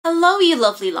Hello you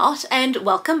lovely lot and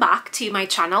welcome back to my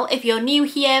channel. If you're new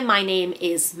here, my name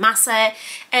is Mahsa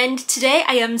and today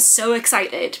I am so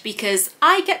excited because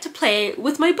I get to play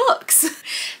with my books.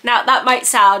 Now that might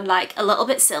sound like a little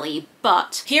bit silly,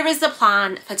 but here is the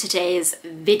plan for today's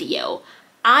video.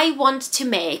 I want to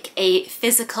make a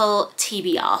physical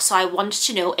TBR, so I want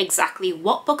to know exactly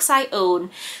what books I own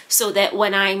so that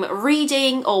when I'm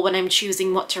reading or when I'm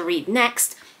choosing what to read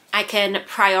next, I can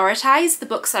prioritize the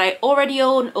books that I already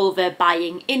own over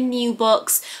buying in new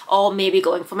books or maybe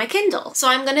going for my Kindle. So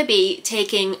I'm going to be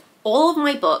taking all of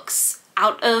my books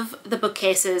out of the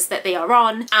bookcases that they are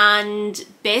on and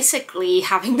basically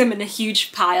having them in a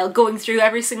huge pile, going through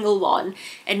every single one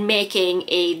and making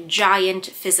a giant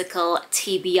physical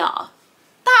TBR.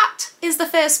 That is the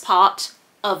first part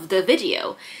of the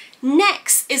video.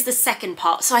 Next is the second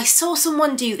part. So I saw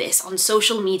someone do this on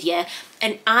social media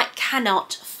and I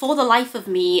cannot for the life of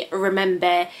me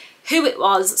remember who it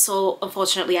was, so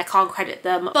unfortunately I can't credit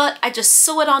them, but I just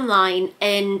saw it online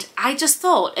and I just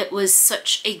thought it was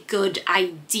such a good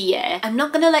idea. I'm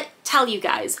not gonna tell you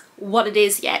guys what it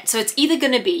is yet, so it's either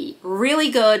gonna be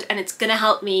really good and it's gonna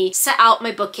help me set out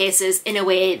my bookcases in a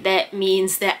way that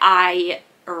means that I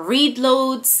read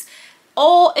loads,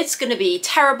 or it's gonna be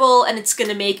terrible and it's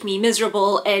gonna make me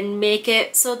miserable and make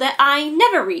it so that I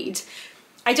never read.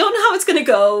 I don't know how it's gonna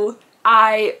go.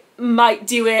 I might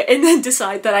do it and then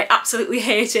decide that I absolutely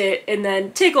hate it and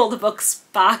then take all the books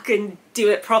back and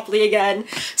do it properly again.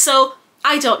 So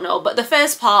I don't know, but the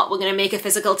first part we're going to make a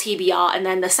physical TBR, and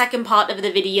then the second part of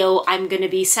the video I'm going to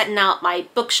be setting out my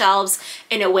bookshelves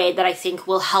in a way that I think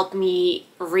will help me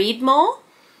read more.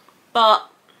 But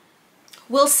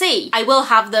we'll see. I will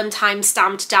have them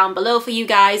time-stamped down below for you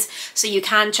guys, so you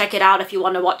can check it out if you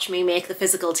want to watch me make the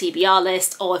physical TBR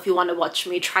list, or if you want to watch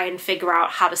me try and figure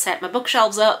out how to set my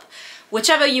bookshelves up.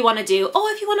 Whichever you want to do, or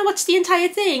if you want to watch the entire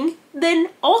thing, then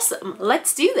awesome,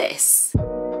 let's do this.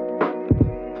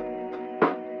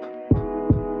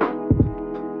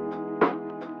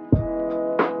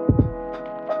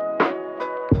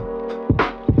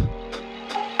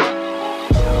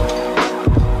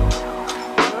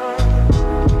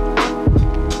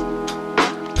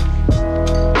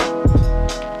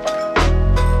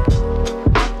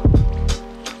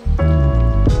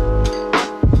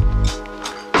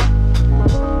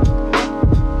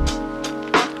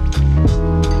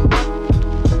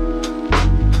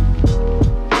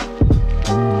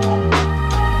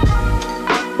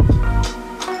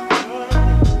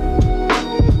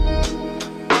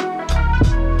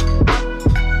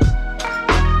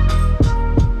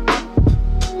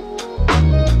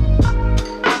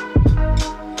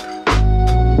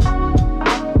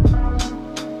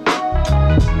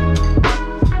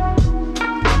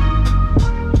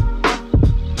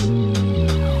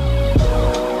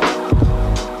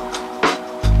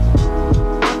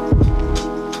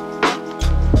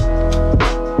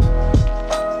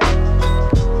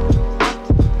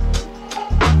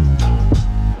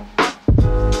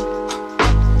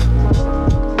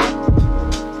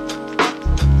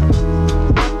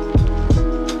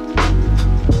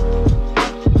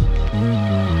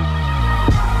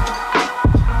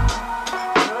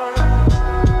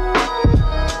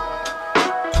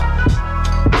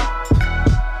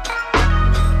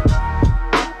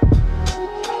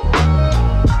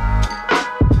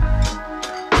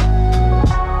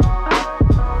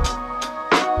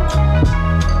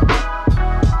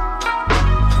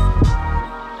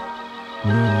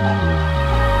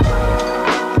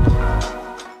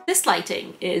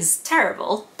 Lighting is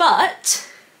terrible,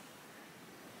 but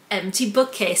empty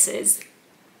bookcases.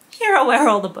 Here are where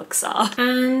all the books are.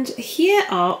 And here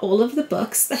are all of the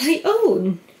books that I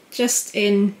own, just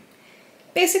in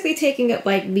basically taking up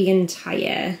like the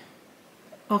entire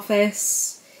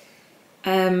office.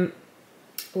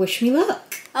 Wish me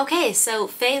luck. Okay, so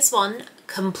phase one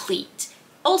complete.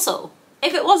 Also,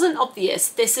 if it wasn't obvious,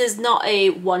 this is not a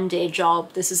one-day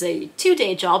job, this is a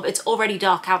two-day job. It's already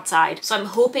dark outside, so I'm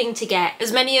hoping to get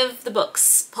as many of the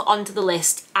books put onto the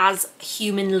list as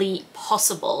humanly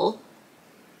possible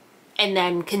and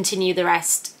then continue the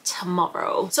rest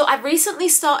tomorrow. So I've recently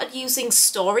started using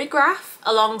Storygraph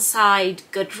alongside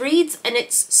Goodreads and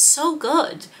it's so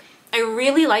good. I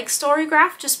really like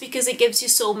Storygraph just because it gives you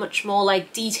so much more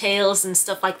like details and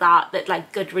stuff like that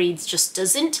like Goodreads just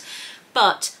doesn't,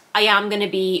 but I am going to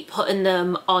be putting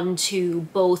them onto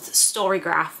both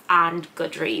Storygraph and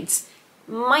Goodreads.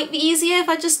 Might be easier if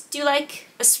I just do like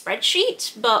a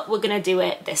spreadsheet, but we're going to do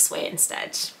it this way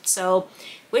instead. So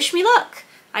wish me luck.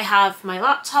 I have my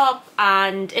laptop,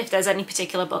 and if there's any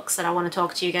particular books that I want to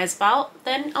talk to you guys about,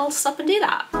 then I'll stop and do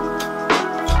that.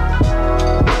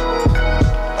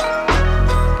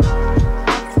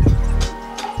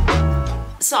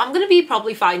 I'm gonna be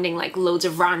probably finding like loads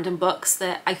of random books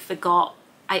that I forgot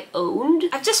I owned.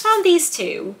 I've just found these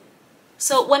two.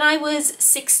 So when I was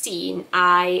 16,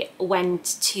 I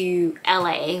went to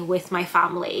LA with my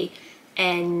family,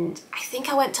 and I think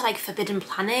I went to like Forbidden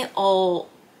Planet or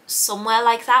somewhere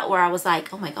like that, where I was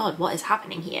like, oh my god, what is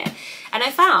happening here? And I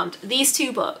found these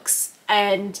two books,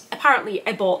 and apparently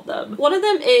I bought them. One of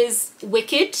them is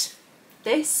Wicked,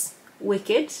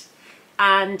 Wicked,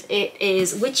 and it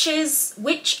is Witch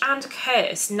and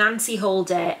Curse, Nancy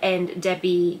Holder and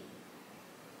Debbie.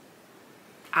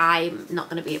 I'm not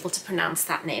going to be able to pronounce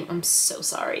that name, I'm so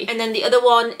sorry. And then the other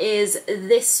one is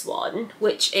this one,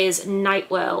 which is Night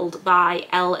World by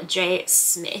L.J.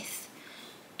 Smith.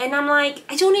 And I'm like,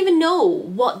 I don't even know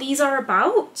what these are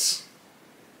about.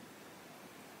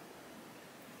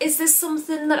 Is this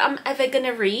something that I'm ever going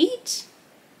to read?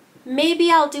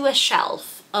 Maybe I'll do a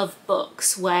shelf of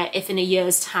books where if in a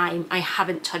year's time I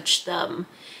haven't touched them,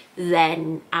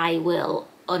 then I will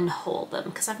unhaul them,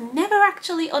 because I've never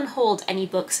actually unhauled any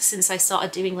books since I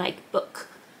started doing like book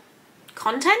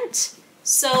content,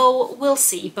 so we'll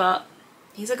see, but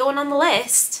these are going on the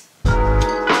list.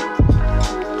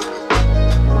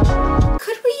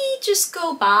 Could we just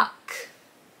go back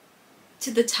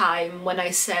to the time when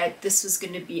I said this was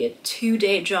going to be a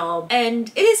 2-day job?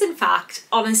 And it is, in fact,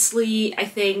 honestly, I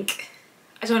think,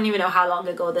 I don't even know how long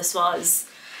ago this was.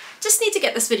 Just need to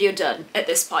get this video done at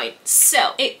this point.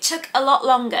 So it took a lot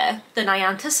longer than I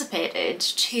anticipated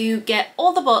to get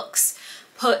all the books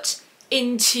put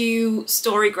into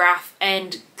Storygraph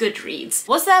and Goodreads.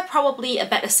 Was there probably a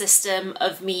better system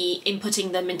of me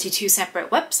inputting them into 2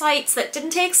 separate websites that didn't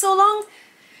take so long?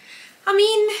 I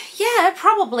mean, yeah,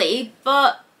 probably,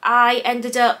 but I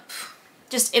ended up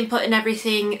just inputting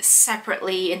everything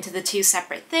separately into the 2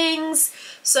 separate things,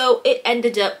 so it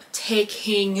ended up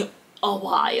taking a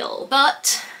while.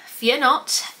 But fear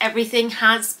not, everything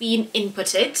has been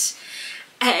inputted,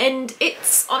 and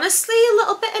it's honestly a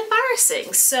little bit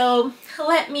embarrassing. So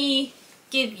let me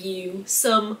give you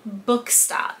some book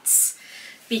stats,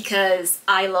 because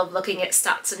I love looking at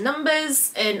stats and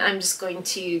numbers, and I'm just going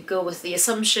to go with the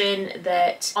assumption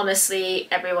that honestly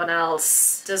everyone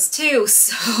else does too.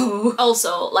 So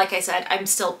also, like I said, I'm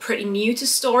still pretty new to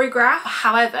Storygraph.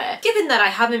 However, given that I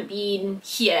haven't been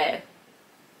here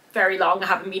very long, I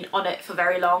haven't been on it for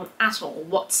very long at all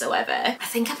whatsoever, I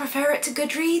think I prefer it to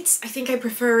Goodreads. I think I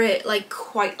prefer it like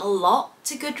quite a lot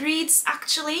to Goodreads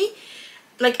actually.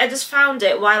 Like, I just found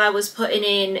it while I was putting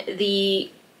in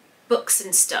the books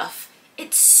and stuff,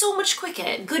 it's so much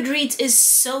quicker. Goodreads is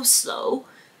so slow.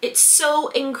 It's so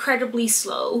incredibly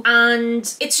slow,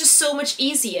 and it's just so much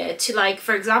easier to, like,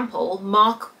 for example,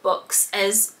 mark books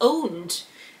as owned,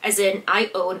 as in I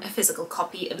own a physical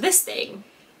copy of this thing.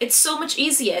 It's so much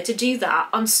easier to do that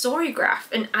on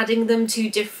Storygraph, and adding them to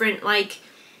different like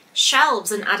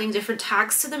shelves and adding different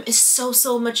tags to them is so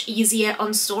much easier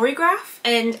on Storygraph,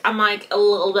 and I'm like a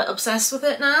little bit obsessed with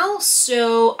it now.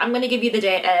 So I'm going to give you the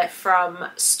data from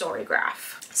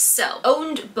Storygraph. So,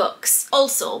 owned books.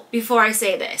 Also, before I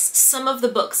say this, some of the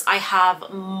books I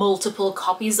have multiple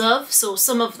copies of, so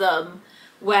some of them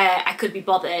where I could be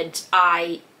bothered,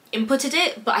 I inputted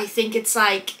it, but I think it's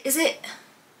like,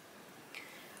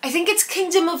 I think it's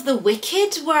Kingdom of the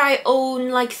Wicked, where I own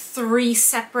like 3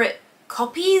 separate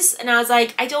copies, and I was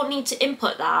like, I don't need to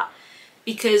input that,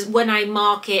 because when I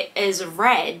mark it as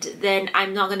read, then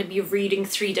I'm not going to be reading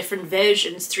 3 different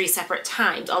versions 3 separate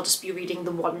times. I'll just be reading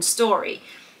the one story.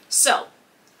 So,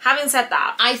 having said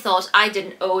that, I thought I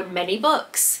didn't own many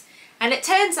books, and it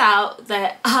turns out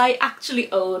that I actually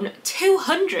own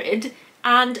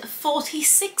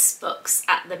 246 books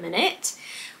at the minute,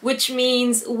 which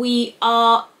means we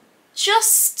are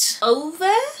just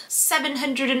over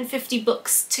 750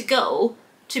 books to go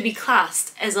to be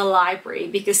classed as a library,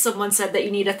 because someone said that you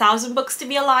need 1,000 books to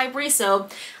be a library, so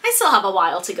I still have a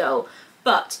while to go.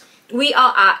 But we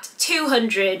are at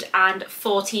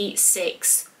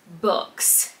 246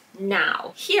 books.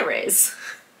 Now, here is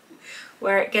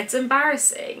where it gets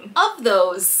embarrassing. Of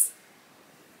those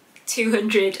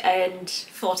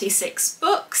 246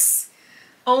 books,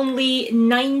 only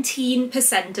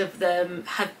 19% of them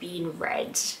have been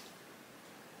read.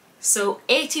 So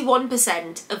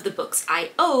 81% of the books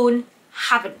I own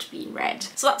haven't been read.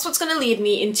 So that's what's going to lead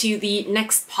me into the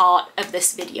next part of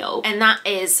this video, and that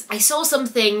is, I saw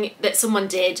something that someone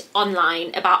did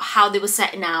online about how they were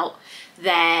setting out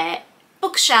their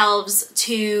bookshelves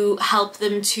to help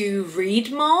them to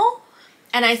read more,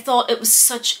 and I thought it was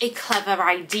such a clever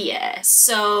idea.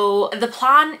 So the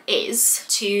plan is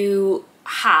to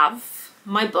have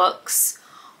my books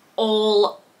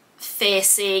all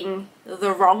facing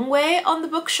the wrong way on the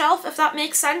bookshelf, if that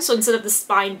makes sense. So instead of the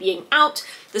spine being out,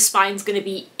 the spine's going to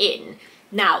be in.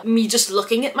 Now, me just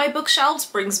looking at my bookshelves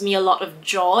brings me a lot of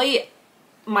joy.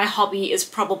 My hobby is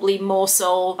probably more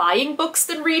so buying books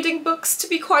than reading books, to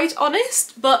be quite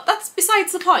honest, but that's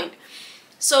besides the point.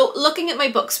 So looking at my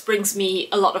books brings me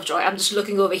a lot of joy. I'm just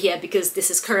looking over here because this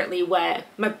is currently where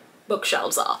my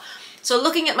bookshelves are. So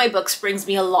looking at my books brings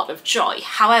me a lot of joy.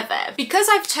 However, because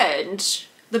I've turned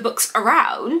the books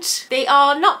around, they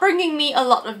are not bringing me a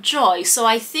lot of joy. So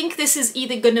I think this is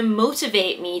either going to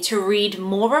motivate me to read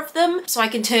more of them so I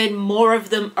can turn more of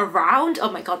them around. Oh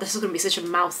my god, this is going to be such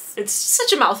a it's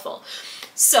such a mouthful.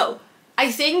 So I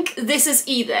think this is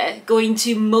either going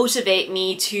to motivate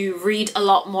me to read a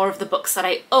lot more of the books that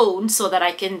I own so that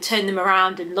I can turn them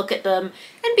around and look at them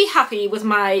and be happy with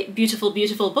my beautiful,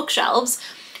 beautiful bookshelves,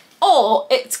 or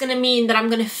it's going to mean that I'm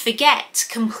going to forget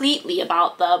completely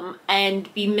about them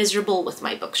and be miserable with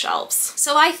my bookshelves.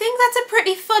 So I think that's a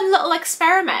pretty fun little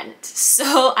experiment.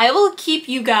 So I will keep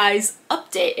you guys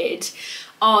updated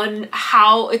on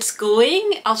how it's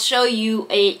going. I'll show you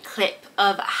a clip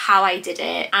of how I did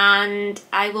it, and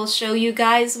I will show you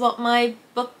guys what my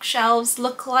bookshelves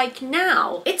look like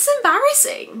now. It's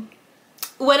embarrassing.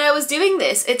 When I was doing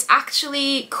this, it's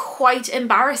actually quite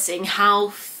embarrassing how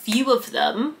few of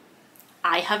them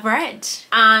I have read.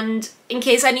 And in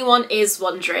case anyone is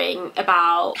wondering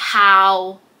about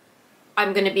how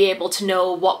I'm going to be able to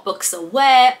know what books are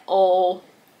where or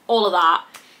all of that,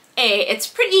 A, it's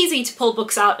pretty easy to pull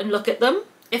books out and look at them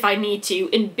if I need to,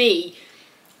 and B,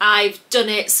 I've done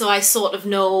it so I sort of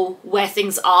know where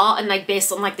things are, and like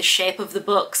based on like the shape of the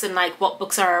books and like what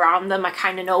books are around them, I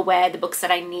kind of know where the books that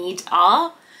I need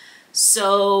are.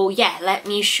 So yeah, let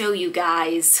me show you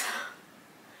guys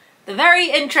the very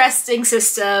interesting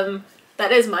system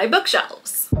that is my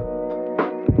bookshelves.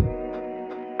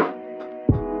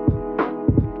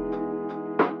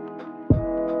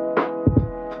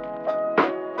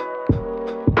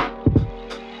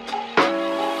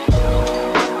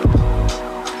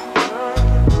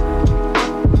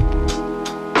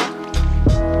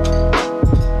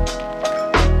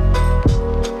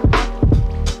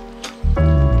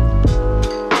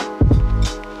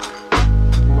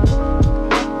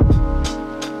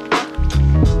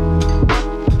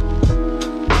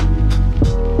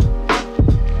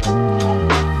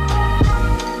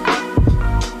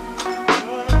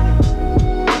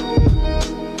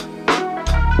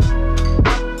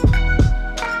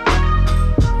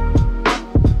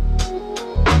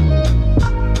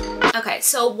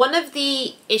 So one of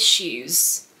the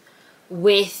issues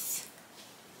with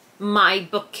my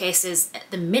bookcases at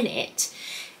the minute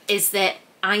is that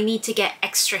I need to get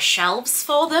extra shelves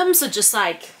for them. So just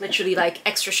like literally like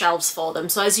extra shelves for them.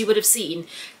 So as you would have seen,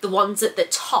 the ones at the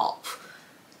top,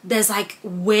 there's like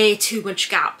way too much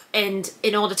gap. And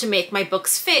in order to make my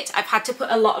books fit, I've had to put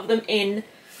a lot of them in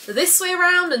this way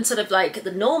around instead of like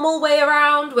the normal way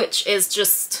around, which is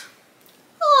just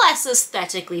less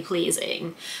aesthetically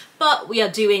pleasing. But we are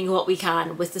doing what we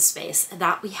can with the space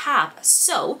that we have.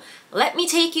 So let me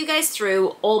take you guys through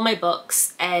all my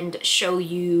books and show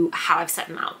you how I've set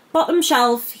them out. Bottom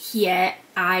shelf here,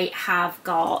 I have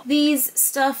got these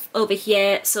stuff over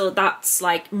here. So that's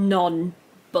like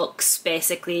non-books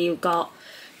basically. We've got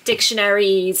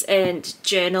dictionaries and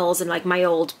journals and like my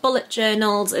old bullet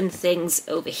journals and things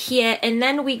over here. And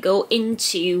then we go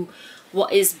into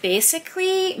what is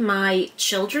basically my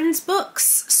children's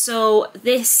books. So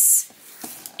this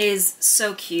is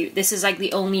so cute. This is like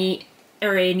the only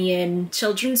Iranian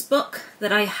children's book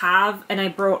that I have, and I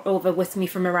brought over with me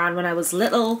from Iran when I was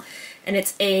little, and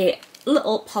it's a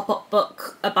little pop-up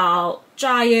book about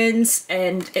giants,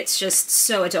 and it's just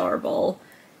so adorable.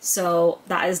 So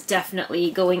that is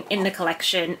definitely going in the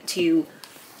collection to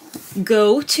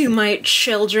go to my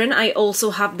children. I also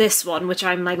have this one, which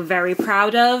I'm like very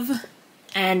proud of.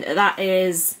 And that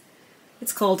is,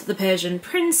 it's called The Persian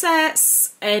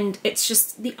Princess, and it's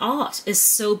just, the art is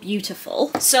so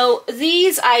beautiful. So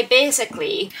these, I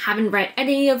basically haven't read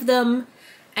any of them,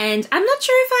 and I'm not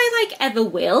sure if I like ever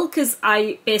will, because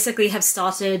I basically have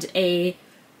started a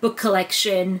book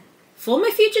collection for my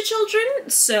future children,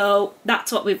 so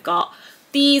that's what we've got.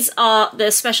 These are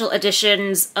the special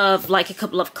editions of like a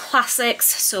couple of classics.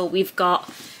 So we've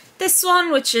got this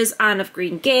one, which is Anne of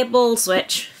Green Gables,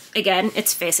 which again,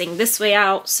 it's facing this way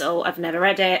out, so I've never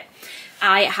read it.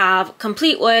 I have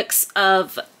complete works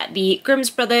of the Grimm's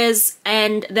Brothers,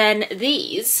 and then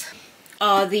these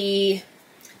are the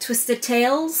Twisted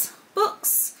Tales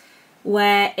books,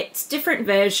 where it's different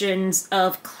versions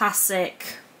of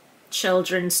classic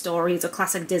children's stories, or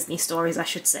classic Disney stories I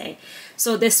should say.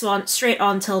 So this one, Straight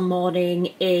On Till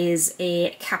Morning, is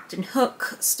a Captain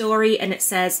Hook story, and it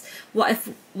says, what if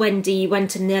Wendy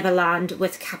went to Neverland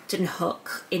with Captain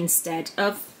Hook instead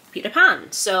of Peter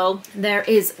Pan? So there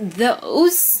is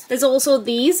those. There's also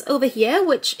these over here,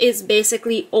 which is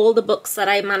basically all the books that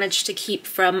I managed to keep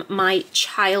from my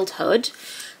childhood.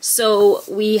 So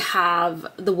we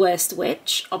have The Worst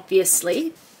Witch,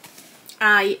 obviously.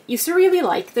 I used to really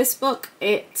like this book.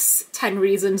 It's 10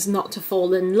 Reasons Not to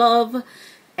Fall in Love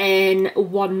and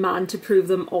One Man to Prove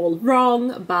Them All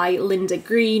Wrong by Linda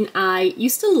Green. I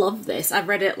used to love this. I've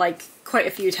read it like quite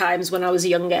a few times when I was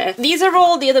younger. These are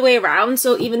all the other way around,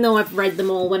 so even though I've read them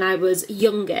all when I was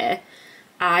younger,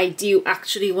 I do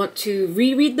actually want to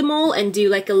reread them all and do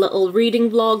like a little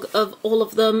reading vlog of all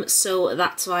of them, so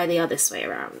that's why they are this way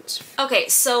around. Okay,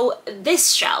 so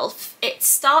this shelf, it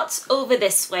starts over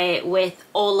this way with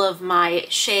all of my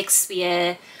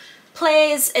Shakespeare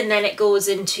plays, and then it goes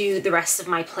into the rest of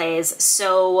my plays.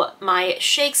 So my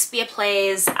Shakespeare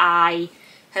plays, I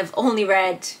have only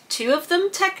read 2 of them,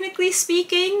 technically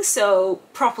speaking, so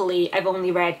properly I've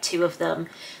only read 2 of them,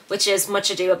 which is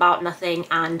Much Ado About Nothing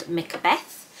and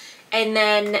Macbeth. And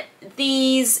then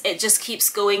these, it just keeps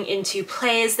going into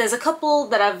plays. There's a couple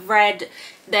that I've read,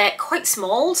 they're quite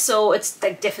small, so it's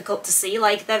like difficult to see.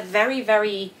 Like, they're very,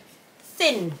 very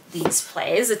thin, these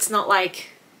plays. It's not like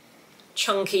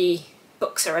chunky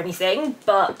books or anything,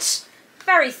 but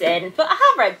very thin. But I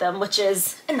have read them, which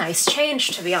is a nice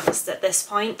change, to be honest, at this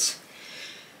point.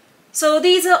 So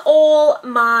these are all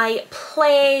my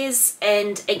plays,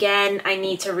 and again, I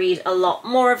need to read a lot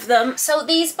more of them. So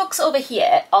these books over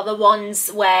here are the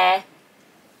ones where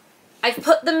I've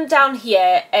put them down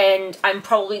here and I'm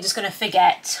probably just going to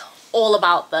forget all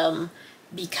about them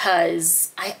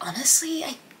because I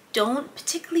don't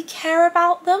particularly care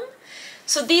about them.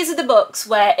 So these are the books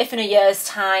where if in a year's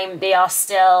time they are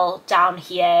still down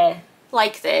here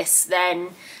like this, then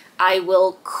I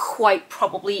will quite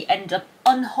probably end up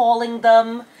unhauling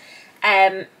them.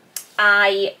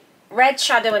 I read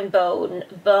Shadow and Bone,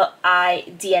 but I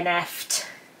DNF'd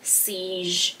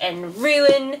Siege and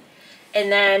Ruin,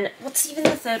 and then what's even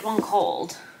the third one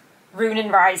called? Rune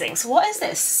and Rising. So what is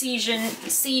this?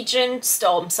 Siege and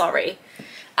Storm, sorry.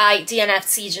 I DNF'd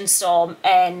Siege and Storm,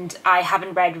 and I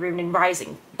haven't read Rune and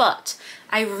Rising, but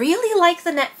I really like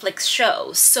the Netflix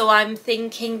show, so I'm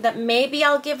thinking that maybe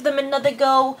I'll give them another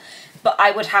go, but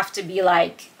I would have to be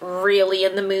like really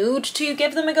in the mood to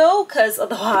give them a go, because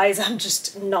otherwise I'm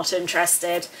just not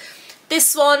interested.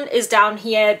 This one is down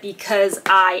here because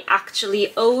I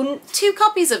actually own 2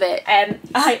 copies of it.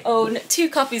 I own 2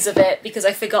 copies of it because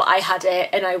I forgot I had it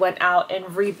and I went out and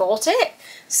rebought it.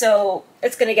 So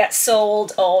it's gonna get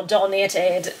sold or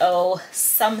donated or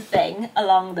something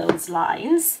along those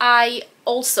lines. I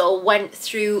also went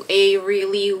through a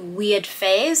really weird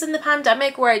phase in the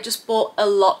pandemic where I just bought a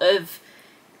lot of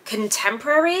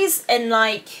contemporaries and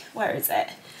like, where is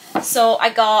it? So I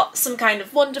got Some Kind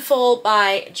of Wonderful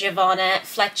by Giovanna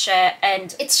Fletcher,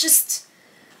 and it's just,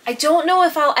 I don't know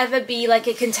if I'll ever be like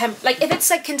a if it's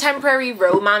like contemporary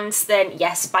romance, then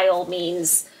yes, by all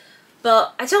means.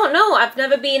 But I don't know, I've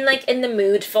never been like in the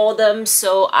mood for them,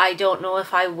 so I don't know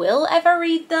if I will ever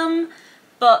read them,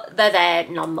 but they're there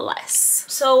nonetheless.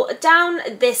 So down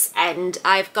this end,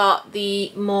 I've got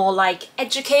the more like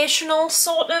educational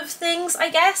sort of things, I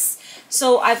guess.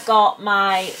 So I've got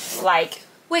my like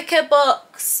Wicker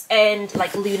books and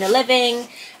like Lunar Living.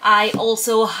 I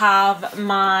also have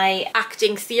my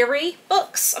acting theory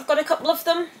books. I've got a couple of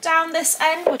them down this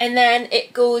end. And then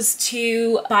it goes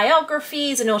to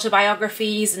biographies and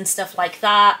autobiographies and stuff like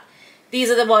that. These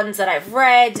are the ones that I've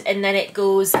read, and then it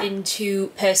goes into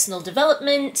personal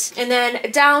development. And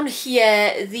then down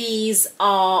here, these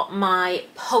are my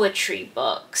poetry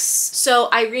books. So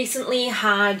I recently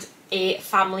had a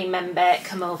family member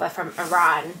come over from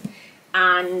Iran,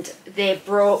 and they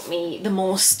brought me the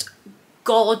most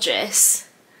gorgeous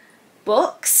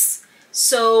books.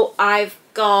 So I've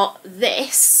got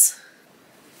this,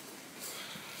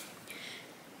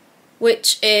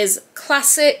 which is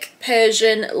classic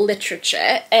Persian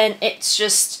literature, and it's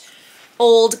just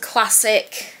old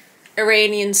classic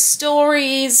Iranian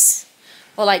stories,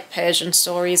 or like Persian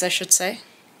stories I should say.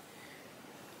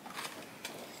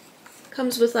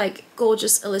 Comes with like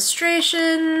gorgeous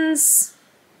illustrations.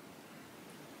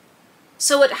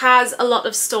 So it has a lot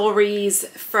of stories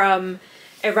from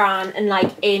Iran and like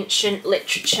ancient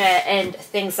literature and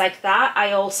things like that.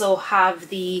 I also have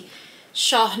the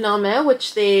Shahnameh,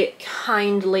 which they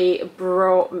kindly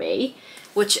brought me,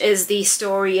 which is the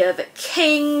story of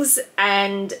kings,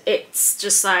 and it's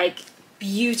just like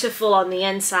beautiful on the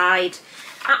inside.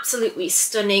 Absolutely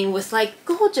stunning with like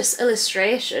gorgeous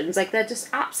illustrations. Like they're just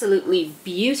absolutely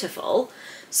beautiful.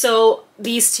 So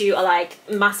these two are like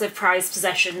massive prized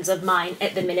possessions of mine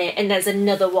at the minute. And there's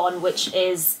another one which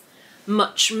is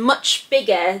much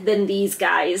bigger than these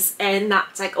guys, and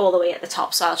that's like all the way at the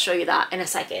top, so I'll show you that in a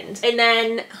second. And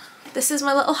then this is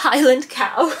my little Highland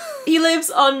cow. He lives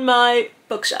on my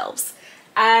bookshelves.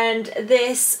 And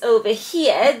this over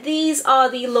here, these are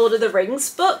the Lord of the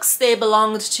Rings books. They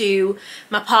belonged to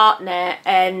my partner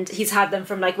and he's had them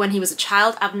from like when he was a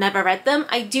child. I've never read them.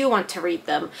 I do want to read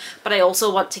them, but I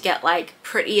also want to get like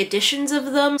pretty editions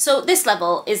of them. So this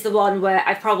level is the one where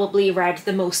I've probably read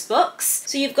the most books.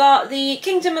 So you've got the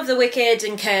Kingdom of the Wicked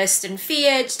and Cursed and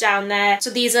Feared down there. So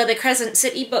these are the Crescent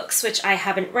City books, which I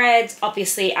haven't read,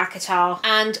 obviously ACOTAR.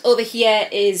 And over here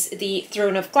is the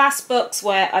Throne of Glass books,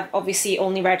 where I've obviously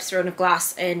only read Throne of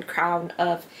Glass and Crown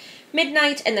of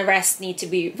Midnight, and the rest need to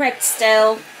be read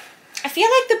still. I feel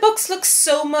like the books look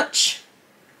so much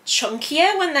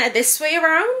chunkier when they're this way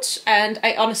around, and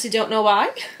I honestly don't know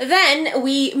why. Then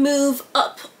we move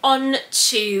up on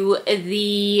to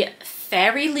the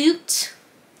fairy loot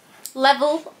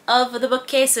level of the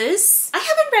bookcases. I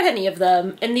haven't read any of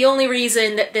them, and the only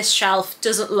reason that this shelf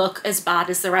doesn't look as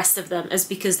bad as the rest of them is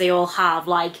because they all have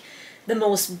like the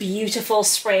most beautiful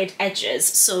sprayed edges.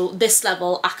 So this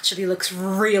level actually looks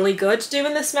really good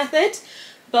doing this method,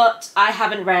 but I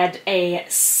haven't read a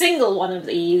single one of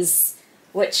these,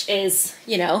 which is,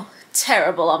 you know,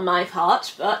 terrible on my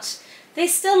part, but they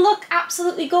still look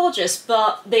absolutely gorgeous.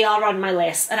 But they are on my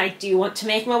list and I do want to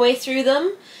make my way through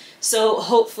them. So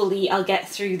hopefully I'll get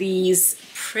through these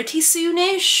pretty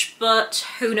soonish, but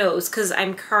who knows, because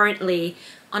I'm currently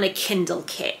on a Kindle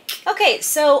kick. Okay,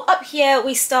 so up here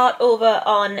we start over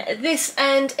on this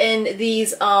end, and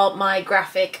these are my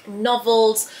graphic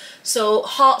novels. So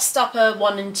Heartstopper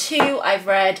 1 and 2 I've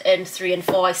read, and 3 and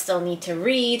 4 I still need to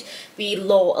read. The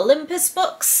Lore Olympus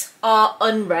books are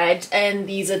unread, and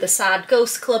these are the Sad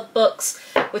Ghost Club books,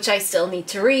 which I still need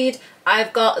to read.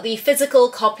 I've got the physical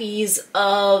copies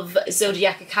of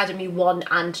Zodiac Academy 1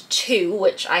 and 2,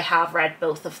 which I have read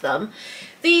both of them.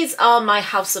 These are my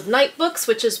House of Night books,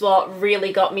 which is what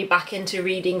really got me back into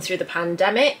reading through the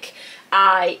pandemic.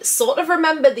 I sort of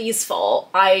remember these four.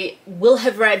 I will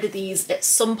have read these at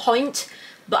some point,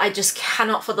 but I just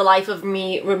cannot for the life of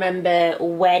me remember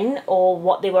when or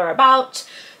what they were about.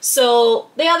 So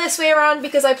they are this way around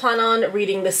because I plan on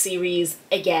reading the series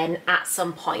again at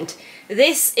some point.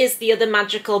 This is the other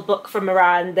magical book from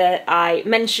Iran that I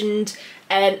mentioned,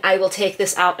 and I will take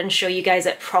this out and show you guys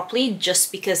it properly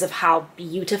just because of how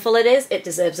beautiful it is. It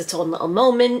deserves its own little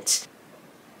moment.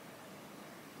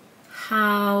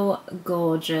 How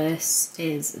gorgeous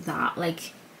is that?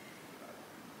 Like,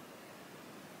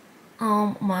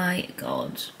 oh my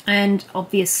god. And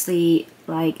obviously,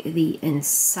 like, the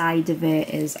inside of it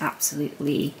is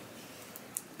absolutely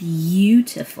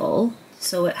beautiful.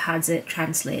 So it has it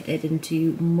translated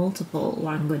into multiple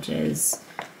languages.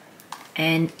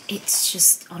 And it's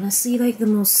just honestly like the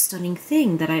most stunning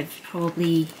thing that I've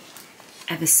probably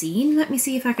ever seen. Let me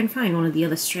see if I can find one of the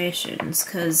illustrations,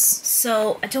 because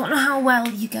so I don't know how well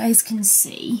you guys can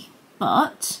see,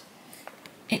 but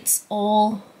it's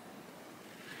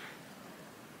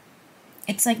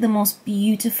like the most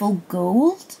beautiful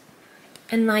gold,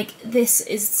 and like this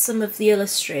is some of the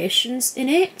illustrations in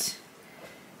it.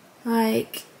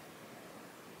 Like,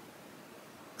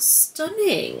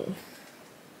 stunning.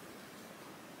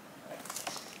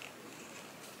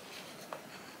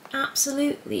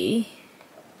 Absolutely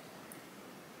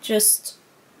just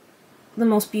the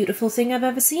most beautiful thing I've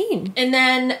ever seen. And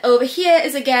then over here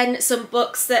is again some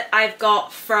books that I've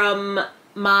got from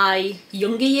my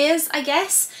younger years, I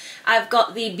guess. I've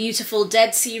got the Beautiful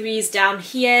Dead series down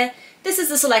here. This is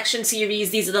the selection series.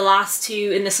 These are the last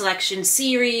two in the selection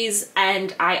series,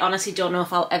 and I honestly don't know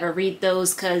if I'll ever read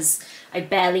those because I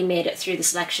barely made it through the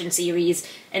selection series,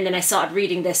 and then I started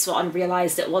reading this one and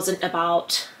realised it wasn't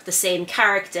about the same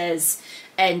characters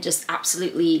and just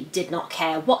absolutely did not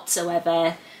care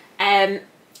whatsoever.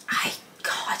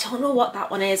 I don't know what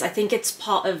that one is. I think it's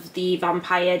part of the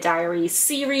Vampire Diaries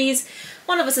series.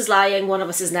 One of Us is Lying, One of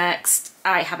Us is Next.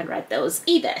 I haven't read those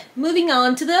either. Moving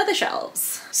on to the other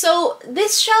shelves. So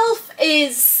this shelf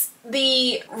is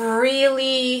the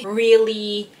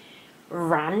really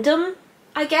random,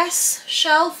 I guess,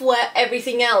 shelf where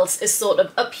everything else is sort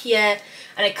of up here,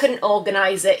 and I couldn't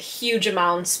organise it huge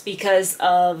amounts because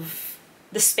of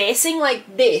the spacing.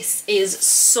 Like, this is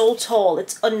so tall,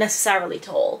 it's unnecessarily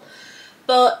tall.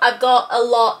 But I've got a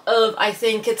lot of, I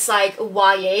think it's like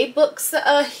YA books that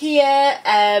are here.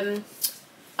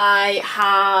 I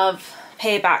have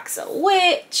Payback's a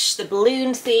Witch, The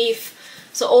Balloon Thief.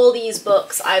 So all these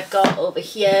books I've got over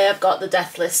here. I've got The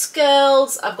Deathless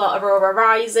Girls, I've got Aurora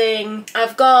Rising,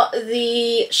 I've got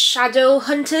the Shadow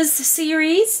Hunters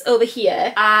series over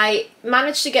here. I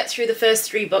managed to get through the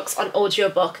first 3 books on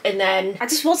audiobook and then I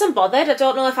just wasn't bothered. I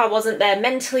don't know if I wasn't there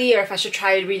mentally or if I should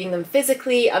try reading them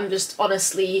physically. I'm just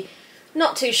honestly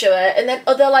not too sure. And then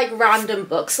other like random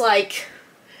books, like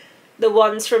the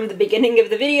ones from the beginning of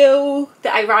the video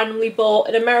that I randomly bought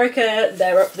in America,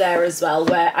 they're up there as well,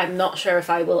 where I'm not sure if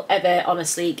I will ever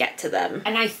honestly get to them.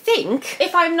 And I think,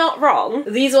 if I'm not wrong,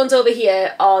 these ones over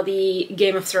here are the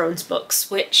Game of Thrones books,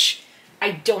 which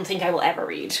I don't think I will ever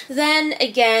read. Then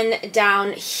again,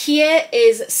 down here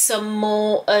is some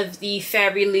more of the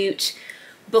Fairy Loot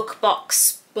book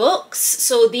box books.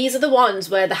 So these are the ones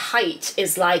where the height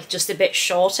is like just a bit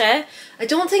shorter. I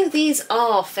don't think these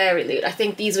are Fairy Loot. I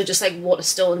think these were just like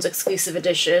Waterstones exclusive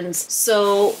editions.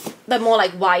 So they're more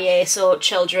like YA, so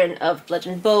Children of Blood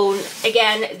and Bone.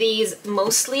 Again, these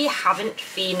mostly haven't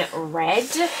been read.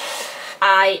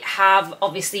 I have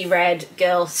obviously read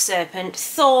Girl, Serpent,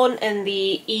 Thorn and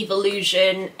the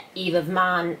Evolution, Eve of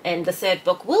Man, and the 3rd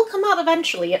book will come out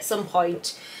eventually at some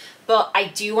point. But I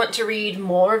do want to read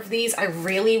more of these. I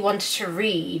really wanted to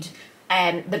read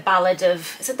the Ballad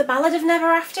of... Is it the Ballad of Never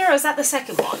After, or is that the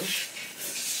second one?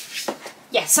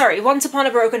 Yeah, sorry, Once Upon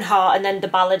a Broken Heart and then the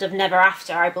Ballad of Never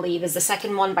After, I believe, is the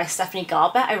second one by Stephanie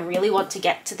Garber. I really want to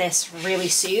get to this really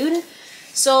soon.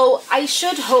 So I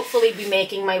should hopefully be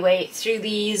making my way through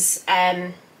these.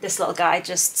 This little guy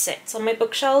just sits on my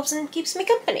bookshelves and keeps me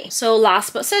company. So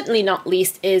last but certainly not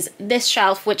least is this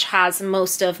shelf, which has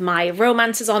most of my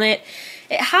romances on it.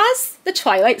 It has the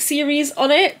Twilight series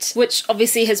on it, which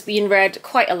obviously has been read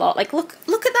quite a lot. Like, look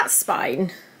at that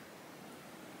spine.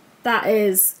 That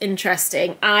is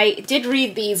interesting. I did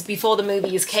read these before the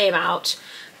movies came out,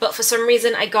 but for some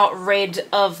reason I got rid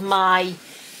of my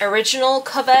original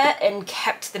cover and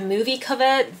kept the movie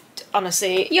cover.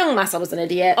 Honestly, young Mahsa was an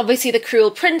idiot. Obviously the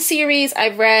Cruel Prince series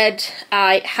I've read.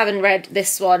 I haven't read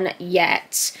this one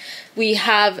yet. We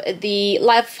have the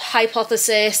Life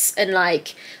Hypothesis and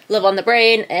like Love on the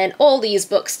Brain and all these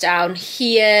books down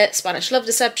here. Spanish Love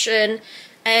Deception,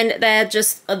 and they're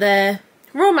just other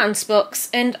romance books,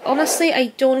 and honestly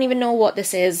I don't even know what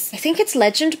this is. I think it's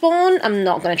Legendborn. I'm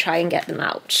not going to try and get them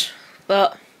out,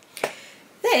 but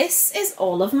this is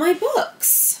all of my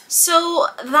books. So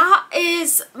that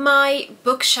is my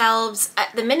bookshelves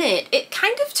at the minute. It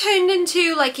kind of turned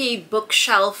into like a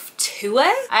bookshelf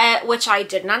tour, which I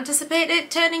didn't anticipate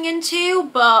it turning into,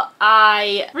 but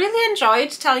I really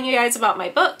enjoyed telling you guys about my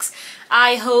books.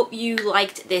 I hope you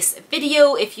liked this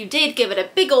video. If you did, give it a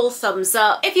big ol' thumbs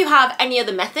up. If you have any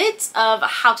other methods of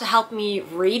how to help me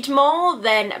read more,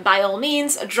 then by all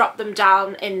means drop them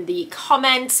down in the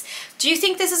comments. Do you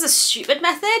think this is a stupid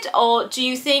method, or do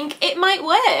you think it might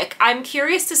work? I'm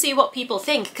curious to see what people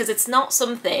think, because it's not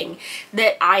something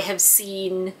that I have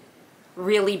seen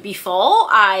really before.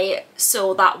 I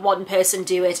saw that one person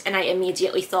do it and I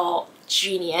immediately thought,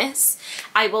 genius.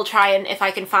 I will try and, if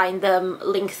I can find them,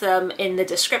 link them in the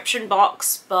description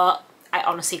box, but I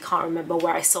honestly can't remember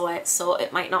where I saw it, so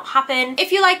it might not happen.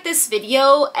 If you like this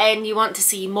video and you want to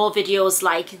see more videos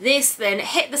like this, then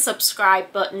hit the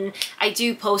subscribe button. I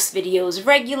do post videos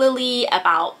regularly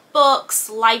about books,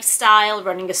 lifestyle,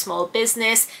 running a small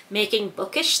business, making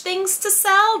bookish things to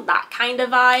sell, that kind of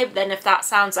vibe. Then if that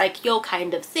sounds like your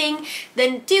kind of thing,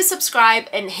 then do subscribe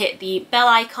and hit the bell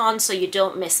icon so you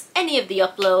don't miss any of the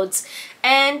uploads.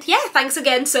 And yeah, thanks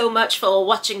again so much for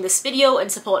watching this video and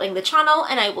supporting the channel,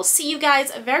 and I will see you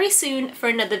guys very soon for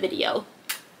another video.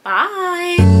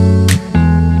 Bye!